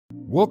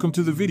Welcome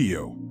to the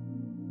video.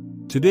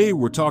 Today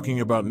we're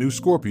talking about Nu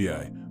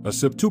Scorpii, a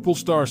septuple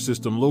star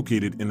system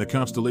located in the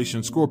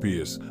constellation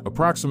Scorpius,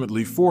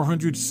 approximately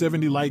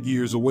 470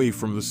 light-years away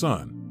from the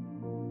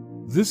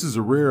Sun. This is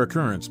a rare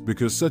occurrence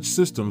because such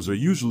systems are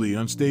usually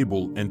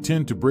unstable and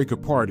tend to break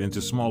apart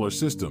into smaller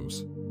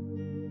systems.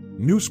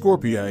 Nu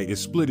Scorpii is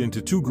split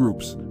into two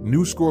groups,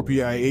 Nu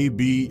Scorpii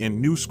AB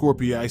and Nu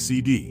Scorpii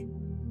CD.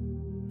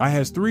 I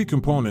has three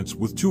components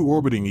with two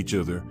orbiting each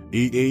other,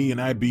 AA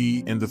and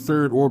IB, and the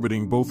third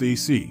orbiting both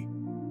AC.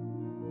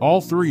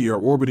 All three are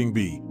orbiting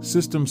B.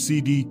 System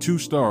CD. Two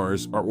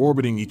stars are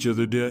orbiting each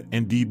other D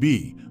and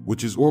DB,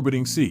 which is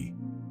orbiting C.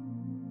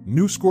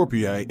 Nu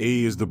Scorpii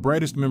A is the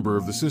brightest member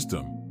of the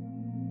system.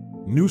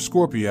 Nu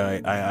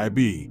Scorpii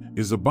IIB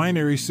is a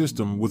binary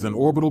system with an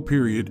orbital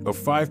period of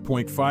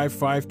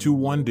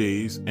 5.5521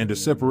 days and a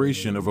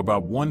separation of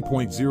about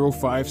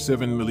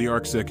 1.057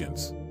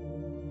 milliarcseconds.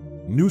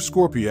 Nu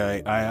Scorpii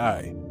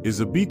II is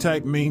a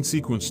B-type main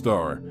sequence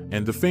star,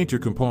 and the fainter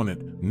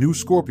component, Nu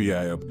Scorpii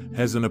AB,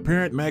 has an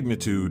apparent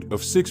magnitude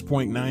of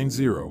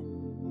 6.90.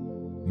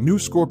 Nu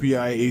Scorpii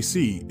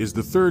AC is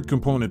the third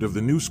component of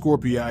the Nu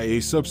Scorpii A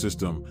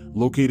subsystem,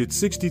 located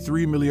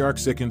 63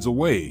 milliarcseconds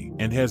away,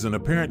 and has an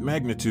apparent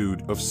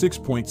magnitude of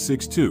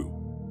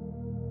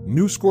 6.62.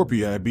 Nu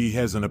Scorpii B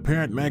has an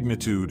apparent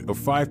magnitude of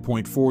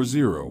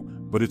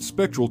 5.40, but its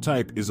spectral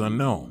type is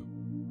unknown.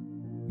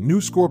 Nu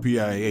Scorpii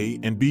A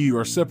and B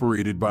are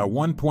separated by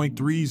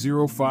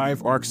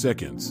 1.305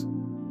 arcseconds.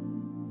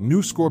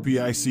 Nu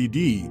Scorpii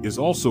CD is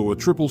also a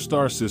triple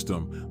star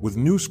system, with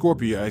Nu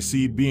Scorpii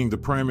C being the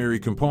primary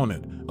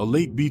component, a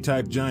late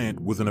B-type giant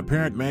with an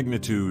apparent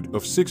magnitude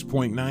of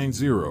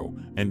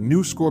 6.90, and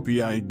Nu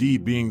Scorpii D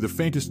being the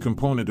faintest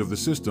component of the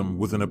system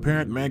with an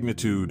apparent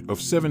magnitude of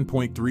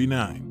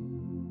 7.39.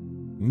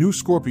 Nu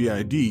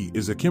Scorpii D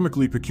is a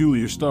chemically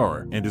peculiar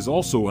star and is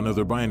also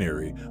another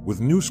binary,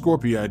 with Nu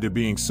Scorpii D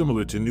being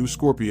similar to Nu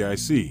Scorpii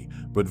C,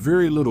 but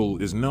very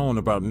little is known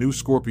about Nu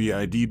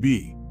Scorpii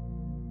DB.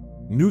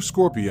 Nu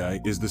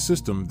Scorpii is the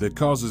system that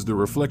causes the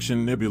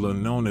reflection nebula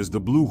known as the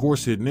Blue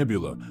Horsehead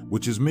Nebula,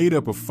 which is made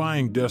up of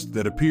fine dust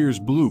that appears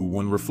blue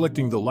when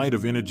reflecting the light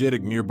of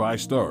energetic nearby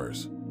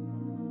stars.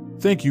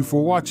 Thank you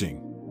for watching.